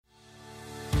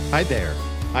Hi there.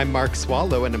 I'm Mark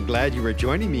Swallow, and I'm glad you are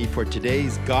joining me for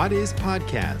today's God Is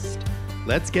podcast.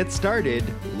 Let's get started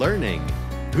learning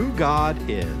who God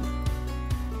is.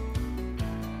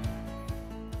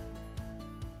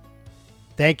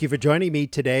 Thank you for joining me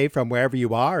today from wherever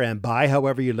you are and by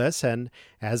however you listen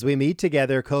as we meet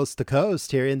together coast to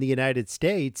coast here in the United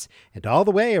States and all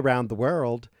the way around the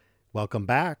world. Welcome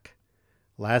back.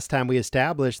 Last time we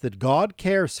established that God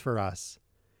cares for us.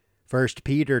 1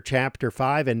 Peter chapter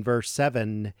 5 and verse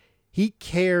 7, He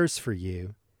cares for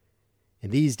you.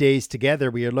 In these days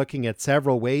together, we are looking at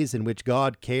several ways in which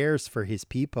God cares for His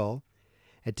people.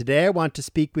 And today I want to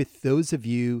speak with those of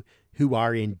you who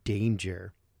are in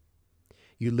danger.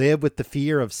 You live with the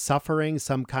fear of suffering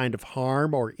some kind of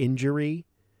harm or injury.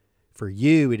 For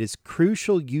you, it is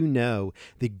crucial you know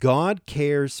that God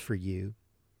cares for you.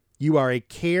 You are a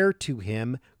care to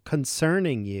Him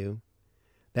concerning you.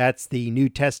 That's the New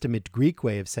Testament Greek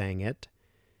way of saying it.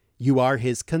 You are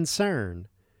His concern.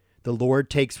 The Lord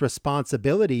takes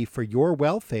responsibility for your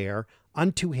welfare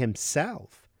unto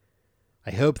Himself.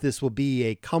 I hope this will be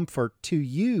a comfort to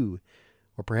you,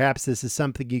 or perhaps this is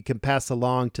something you can pass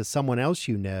along to someone else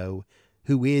you know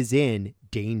who is in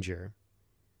danger.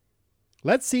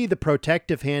 Let's see the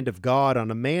protective hand of God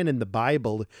on a man in the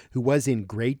Bible who was in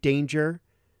great danger.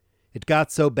 It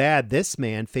got so bad this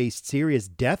man faced serious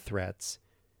death threats.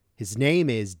 His name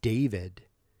is David.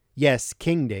 Yes,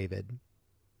 King David.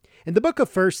 In the book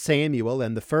of 1 Samuel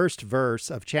and the first verse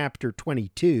of chapter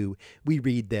 22, we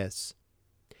read this.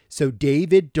 So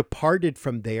David departed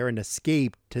from there and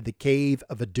escaped to the cave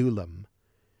of Adullam.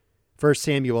 1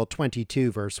 Samuel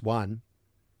 22, verse 1.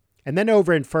 And then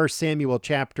over in 1 Samuel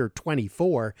chapter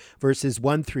 24, verses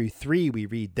 1 through 3, we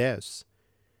read this.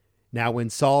 Now when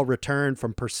Saul returned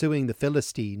from pursuing the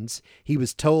Philistines, he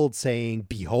was told, saying,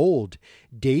 Behold,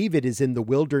 David is in the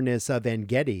wilderness of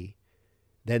En-gedi.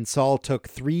 Then Saul took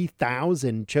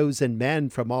 3,000 chosen men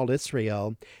from all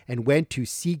Israel and went to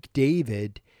seek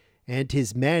David and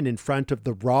his men in front of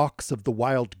the rocks of the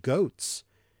wild goats.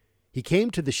 He came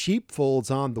to the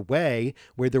sheepfolds on the way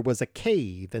where there was a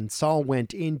cave, and Saul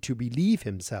went in to relieve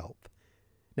himself.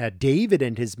 Now David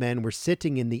and his men were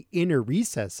sitting in the inner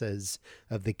recesses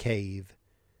of the cave.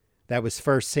 That was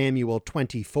 1 Samuel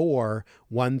 24,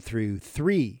 1 through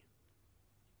 3.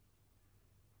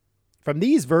 From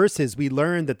these verses, we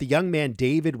learn that the young man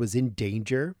David was in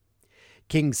danger.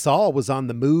 King Saul was on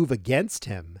the move against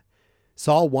him.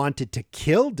 Saul wanted to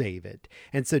kill David,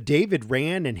 and so David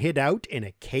ran and hid out in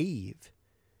a cave.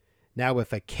 Now,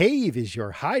 if a cave is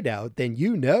your hideout, then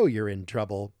you know you're in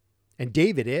trouble, and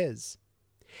David is.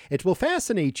 It will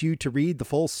fascinate you to read the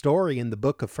full story in the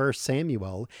book of 1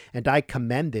 Samuel, and I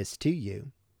commend this to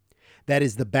you. That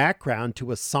is the background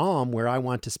to a psalm where I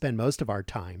want to spend most of our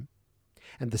time.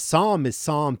 And the psalm is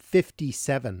Psalm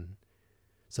 57.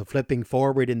 So flipping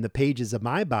forward in the pages of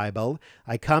my Bible,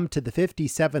 I come to the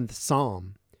 57th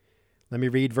psalm. Let me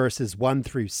read verses 1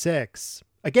 through 6.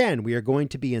 Again, we are going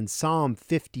to be in Psalm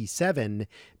 57,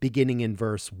 beginning in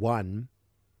verse 1.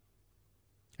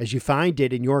 As you find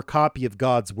it in your copy of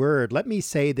God's Word, let me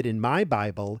say that in my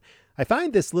Bible, I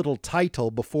find this little title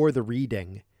before the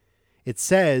reading. It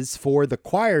says, for the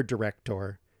choir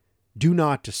director, Do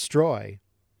Not Destroy,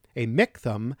 a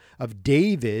miktham of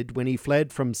David when he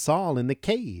fled from Saul in the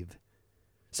cave.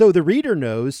 So the reader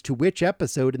knows to which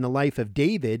episode in the life of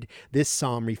David this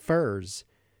psalm refers.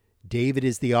 David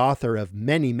is the author of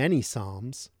many, many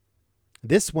psalms.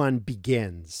 This one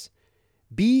begins,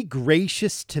 Be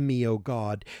gracious to me, O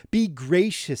God, be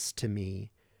gracious to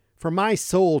me, for my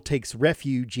soul takes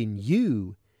refuge in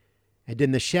you, and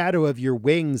in the shadow of your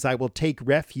wings I will take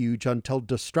refuge until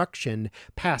destruction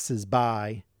passes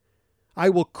by. I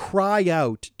will cry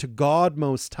out to God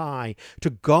Most High, to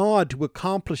God who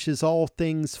accomplishes all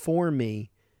things for me.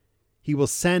 He will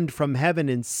send from heaven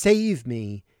and save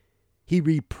me. He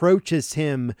reproaches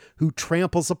him who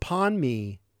tramples upon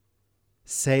me.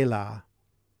 Selah.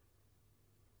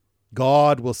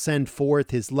 God will send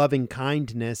forth his loving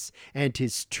kindness and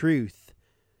his truth.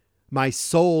 My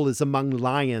soul is among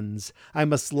lions. I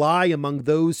must lie among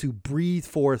those who breathe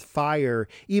forth fire,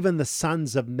 even the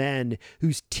sons of men,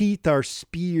 whose teeth are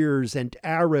spears and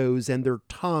arrows, and their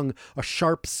tongue a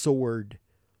sharp sword.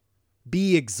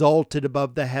 Be exalted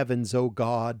above the heavens, O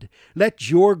God. Let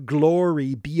your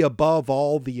glory be above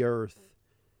all the earth.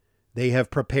 They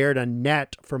have prepared a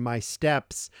net for my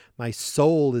steps. My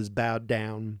soul is bowed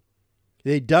down.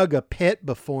 They dug a pit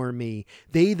before me.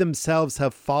 They themselves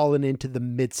have fallen into the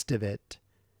midst of it.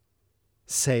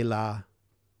 Selah.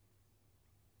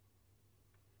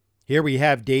 Here we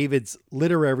have David's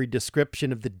literary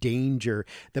description of the danger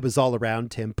that was all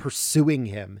around him, pursuing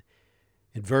him.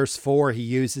 In verse 4, he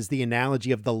uses the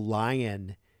analogy of the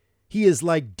lion. He is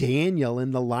like Daniel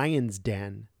in the lion's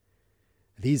den.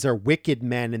 These are wicked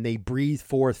men, and they breathe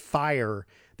forth fire.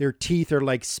 Their teeth are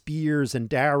like spears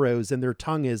and arrows, and their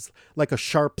tongue is like a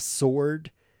sharp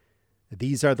sword.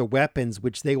 These are the weapons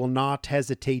which they will not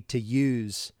hesitate to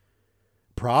use.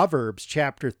 Proverbs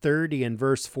chapter 30 and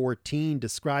verse 14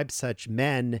 describes such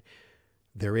men.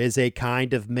 There is a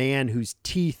kind of man whose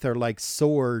teeth are like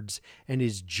swords, and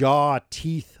his jaw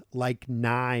teeth like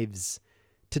knives,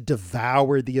 to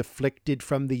devour the afflicted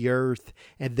from the earth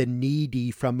and the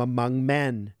needy from among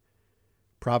men.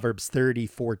 Proverbs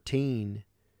 30:14.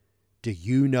 Do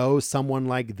you know someone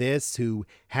like this who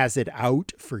has it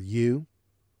out for you?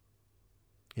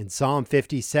 In Psalm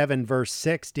 57, verse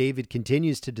 6, David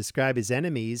continues to describe his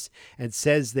enemies and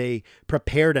says they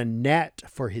prepared a net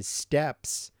for his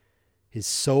steps. His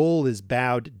soul is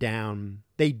bowed down.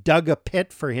 They dug a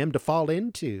pit for him to fall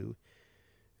into.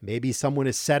 Maybe someone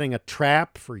is setting a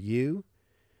trap for you.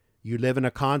 You live in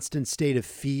a constant state of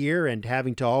fear and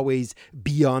having to always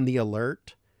be on the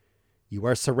alert. You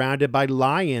are surrounded by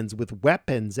lions with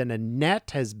weapons, and a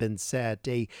net has been set.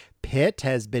 A pit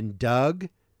has been dug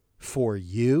for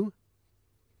you.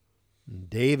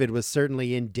 David was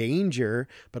certainly in danger,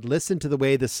 but listen to the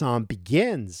way the psalm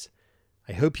begins.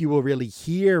 I hope you will really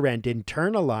hear and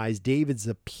internalize David's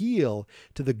appeal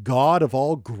to the God of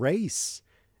all grace.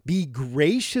 Be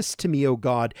gracious to me, O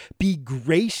God. Be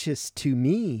gracious to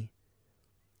me.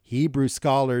 Hebrew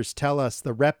scholars tell us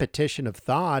the repetition of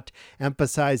thought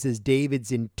emphasizes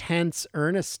David's intense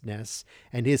earnestness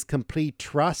and his complete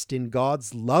trust in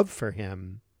God's love for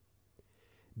him.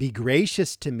 Be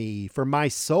gracious to me, for my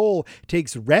soul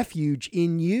takes refuge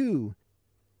in you.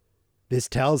 This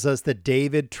tells us that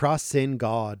David trusts in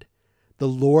God. The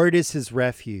Lord is his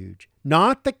refuge,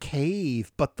 not the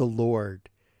cave, but the Lord.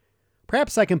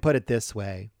 Perhaps I can put it this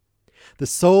way. The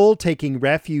soul taking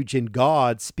refuge in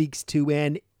God speaks to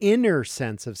an inner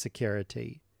sense of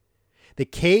security. The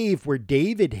cave where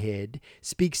David hid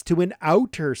speaks to an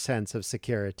outer sense of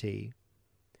security.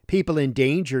 People in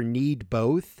danger need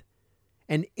both.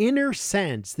 An inner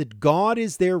sense that God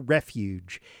is their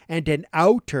refuge, and an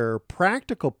outer,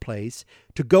 practical place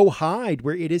to go hide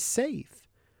where it is safe,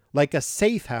 like a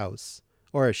safe house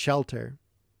or a shelter.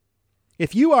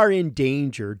 If you are in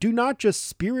danger, do not just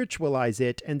spiritualize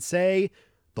it and say,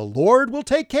 "The Lord will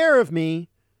take care of me."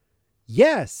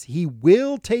 Yes, he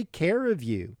will take care of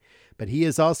you, but he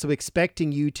is also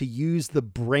expecting you to use the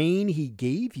brain he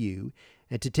gave you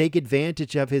and to take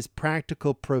advantage of his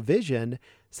practical provision,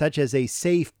 such as a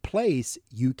safe place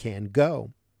you can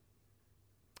go.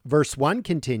 Verse 1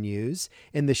 continues,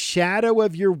 "In the shadow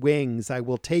of your wings I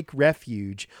will take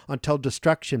refuge until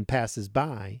destruction passes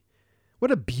by."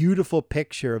 What a beautiful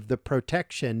picture of the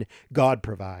protection God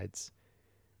provides.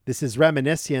 This is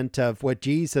reminiscent of what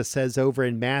Jesus says over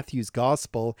in Matthew's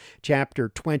Gospel, chapter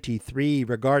 23,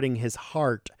 regarding his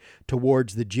heart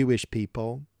towards the Jewish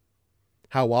people.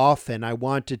 How often I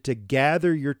wanted to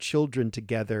gather your children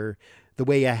together the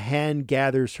way a hen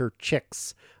gathers her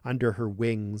chicks under her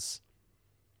wings.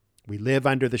 We live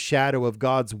under the shadow of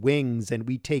God's wings, and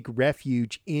we take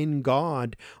refuge in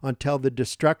God until the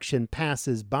destruction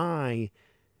passes by.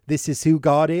 This is who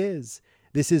God is.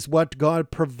 This is what God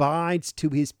provides to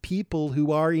his people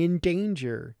who are in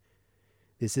danger.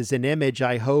 This is an image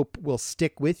I hope will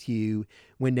stick with you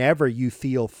whenever you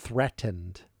feel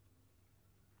threatened.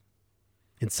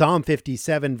 In Psalm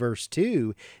 57, verse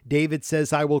 2, David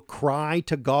says, "I will cry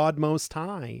to God Most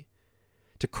High."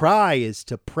 To cry is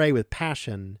to pray with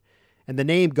passion. And the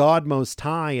name God Most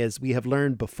High, as we have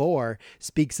learned before,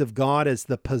 speaks of God as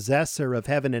the possessor of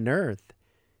heaven and earth.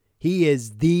 He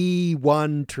is the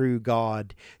one true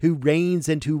God who reigns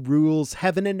and who rules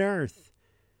heaven and earth.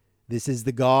 This is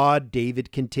the God,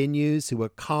 David continues, who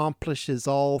accomplishes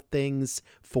all things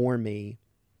for me.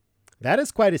 That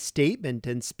is quite a statement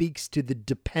and speaks to the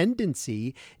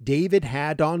dependency David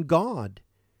had on God.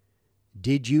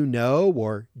 Did you know,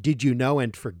 or did you know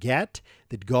and forget,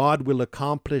 that God will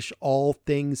accomplish all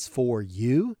things for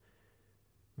you?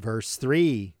 Verse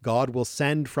 3, God will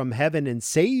send from heaven and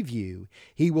save you.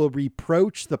 He will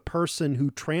reproach the person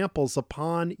who tramples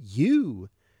upon you.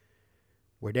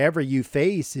 Whatever you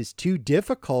face is too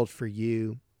difficult for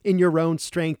you in your own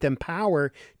strength and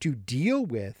power to deal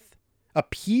with.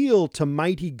 Appeal to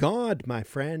mighty God, my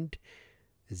friend.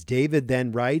 As David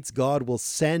then writes, God will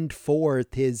send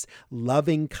forth his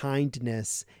loving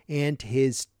kindness and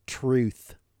his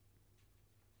truth.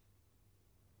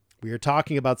 We are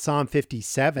talking about Psalm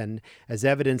 57 as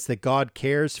evidence that God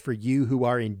cares for you who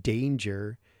are in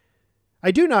danger.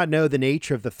 I do not know the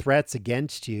nature of the threats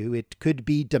against you. It could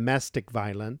be domestic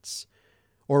violence.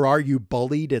 Or are you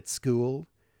bullied at school?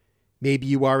 Maybe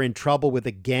you are in trouble with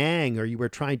a gang, or you are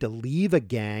trying to leave a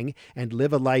gang and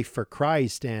live a life for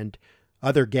Christ, and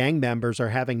other gang members are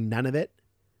having none of it.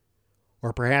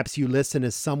 Or perhaps you listen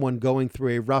as someone going through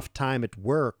a rough time at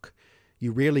work.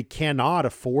 You really cannot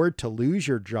afford to lose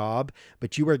your job,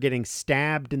 but you are getting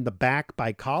stabbed in the back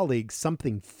by colleagues,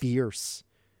 something fierce,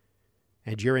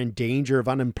 and you're in danger of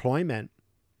unemployment.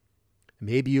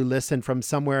 Maybe you listen from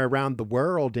somewhere around the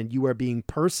world and you are being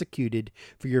persecuted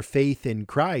for your faith in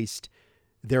Christ.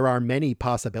 There are many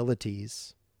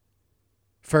possibilities.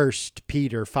 1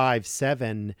 Peter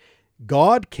 5:7,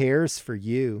 God cares for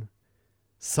you.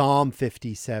 Psalm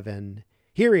 57,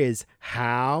 here is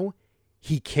how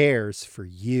He cares for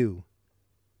you.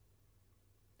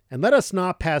 And let us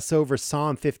not pass over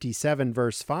Psalm 57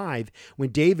 verse 5 when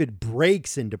David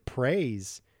breaks into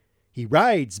praise. He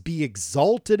writes, "Be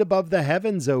exalted above the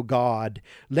heavens, O God.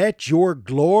 Let your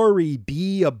glory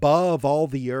be above all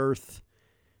the earth."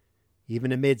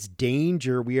 Even amidst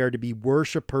danger, we are to be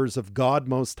worshipers of God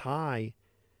Most High.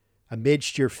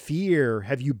 Amidst your fear,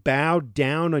 have you bowed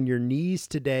down on your knees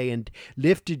today and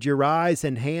lifted your eyes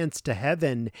and hands to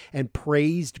heaven and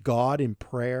praised God in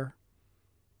prayer?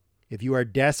 If you are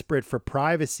desperate for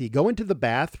privacy, go into the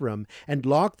bathroom and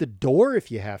lock the door if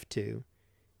you have to.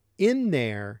 In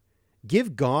there,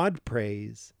 give God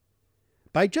praise.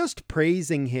 By just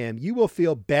praising Him, you will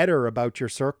feel better about your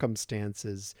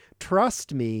circumstances.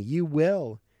 Trust me, you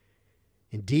will.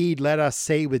 Indeed, let us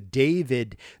say with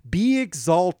David, "Be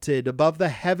exalted above the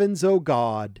heavens, O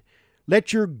God.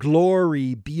 Let your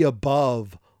glory be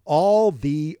above all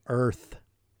the earth."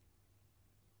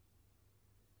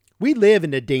 We live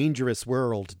in a dangerous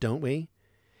world, don't we?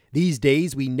 These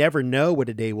days, we never know what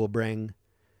a day will bring.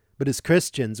 But as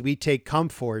Christians, we take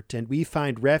comfort and we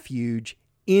find refuge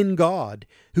in God,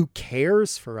 who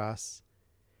cares for us.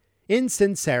 In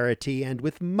sincerity and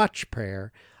with much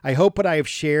prayer, I hope what I have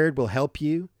shared will help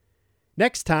you.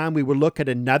 Next time, we will look at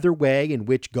another way in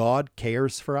which God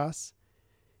cares for us.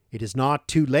 It is not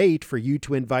too late for you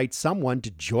to invite someone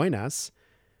to join us.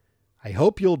 I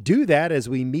hope you'll do that as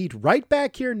we meet right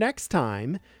back here next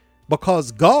time,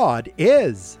 because God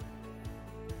is.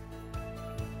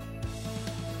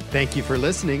 Thank you for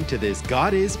listening to this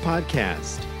God Is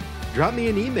podcast. Drop me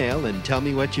an email and tell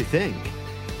me what you think.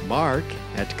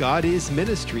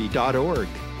 mark@godisministry.org.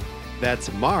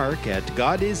 That's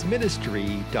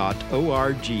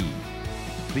mark@godisministry.org.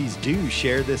 Please do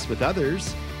share this with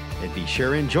others, and be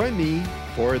sure and join me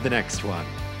for the next one.